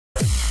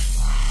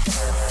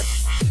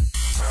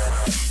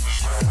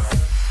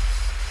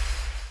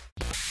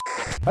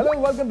Hello,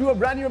 welcome to a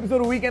brand new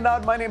episode of Weekend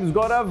Out. My name is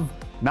Gaurav.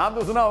 नाम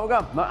तो सुना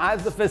होगा. Now,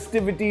 as the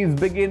festivities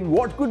begin,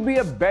 what could be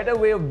a better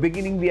way of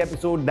beginning the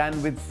episode than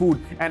with food?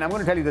 And I'm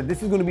going to tell you that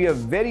this is going to be a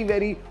very,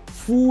 very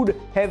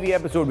food-heavy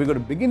episode. We're going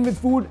to begin with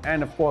food,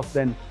 and of course,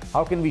 then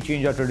how can we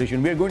change our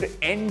tradition? We're going to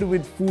end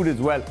with food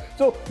as well.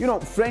 So, you know,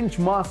 French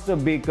master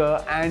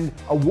baker and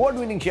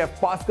award-winning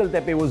chef Pascal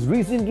Tepper was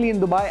recently in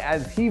Dubai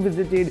as he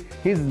visited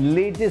his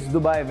latest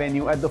Dubai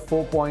venue at the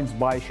 4 Points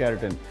by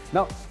Sheraton.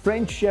 Now,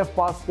 French chef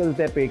Pascal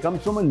Tepper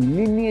comes from a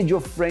lineage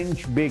of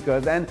French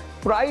bakers and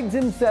prides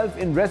himself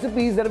in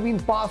recipes that have been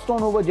passed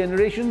on over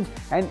generations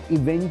and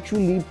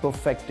eventually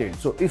perfected.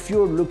 So if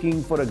you're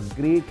looking for a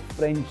great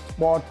French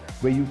spot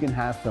where you can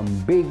have some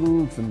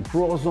bagels, some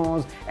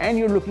croissants, and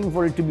you're looking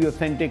for it to be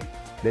authentic,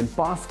 then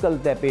Pascal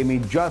Tepper may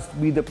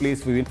just be the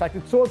place for you. In fact,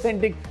 it's so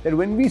authentic that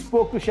when we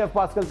spoke to Chef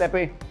Pascal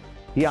Tepper,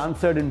 he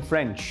answered in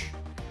French,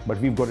 but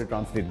we've got it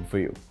translated for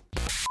you.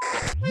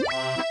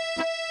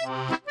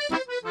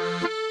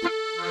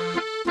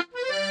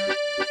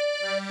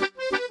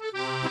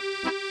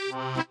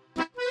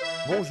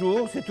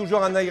 Bonjour, c'est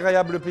toujours un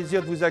agréable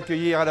plaisir de vous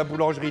accueillir à la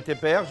boulangerie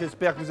Tepper.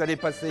 J'espère que vous allez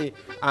passer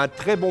un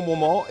très bon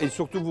moment et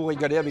surtout vous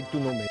régaler avec tous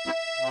nos mets.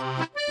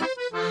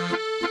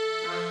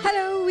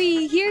 Hello,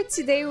 we're here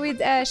today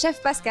with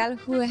Chef Pascal,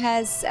 who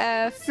has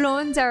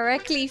flown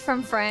directly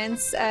from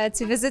France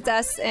to visit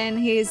us in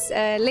his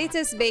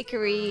latest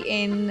bakery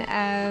in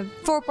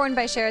 4 Points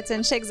by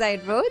Sheraton, Sheikh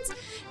Zayed Road.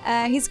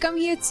 He's come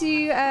here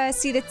to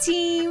see the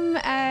team,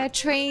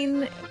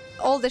 train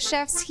all the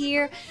chefs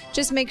here,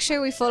 just make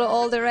sure we follow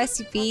all the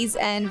recipes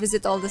and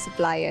visit all the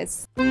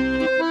suppliers.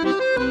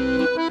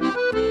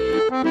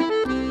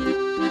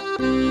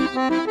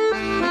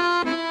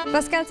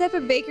 Pascal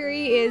Tepper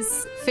Bakery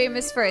is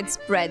famous for its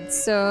bread.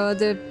 So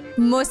the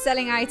most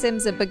selling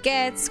items are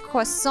baguettes,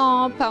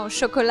 croissants, pain au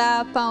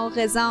chocolat, pain au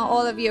raisin,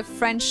 all of your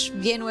French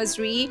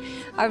viennoiserie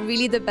are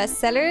really the best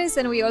sellers.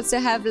 And we also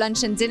have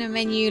lunch and dinner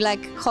menu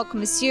like croque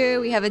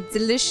monsieur. We have a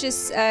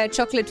delicious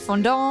chocolate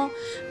fondant,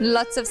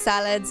 lots of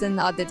salads and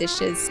other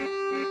dishes.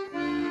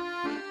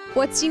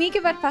 What's unique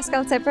about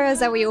Pascal Tepper is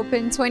that we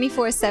open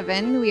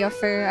 24/7. We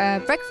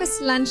offer breakfast,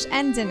 lunch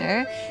and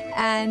dinner,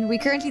 and we're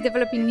currently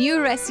developing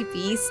new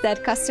recipes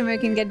that customer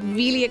can get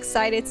really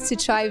excited to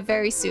try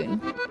very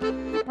soon.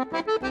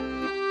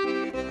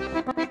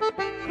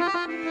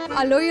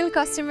 Our loyal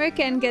customer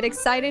can get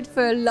excited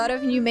for a lot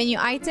of new menu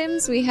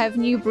items. We have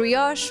new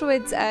brioche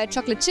with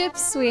chocolate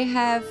chips. We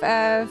have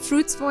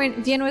fruits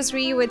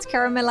viennoiserie with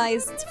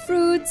caramelized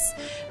fruits.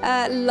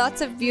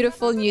 Lots of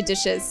beautiful new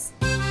dishes.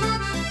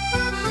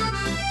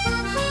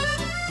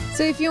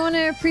 So if you want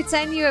to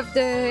pretend you're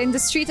in the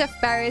street of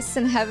Paris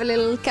and have a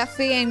little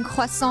café and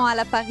croissant à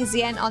la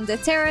parisienne on the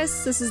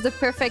terrace, this is the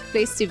perfect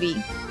place to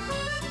be.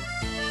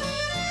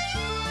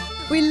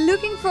 We're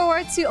looking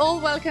forward to all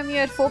welcome you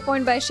at 4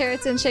 Points by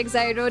Sheraton, Sheikh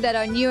Zayed Road at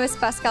our newest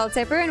Pascal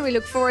Tepper, and we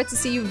look forward to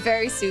see you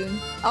very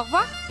soon. Au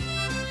revoir!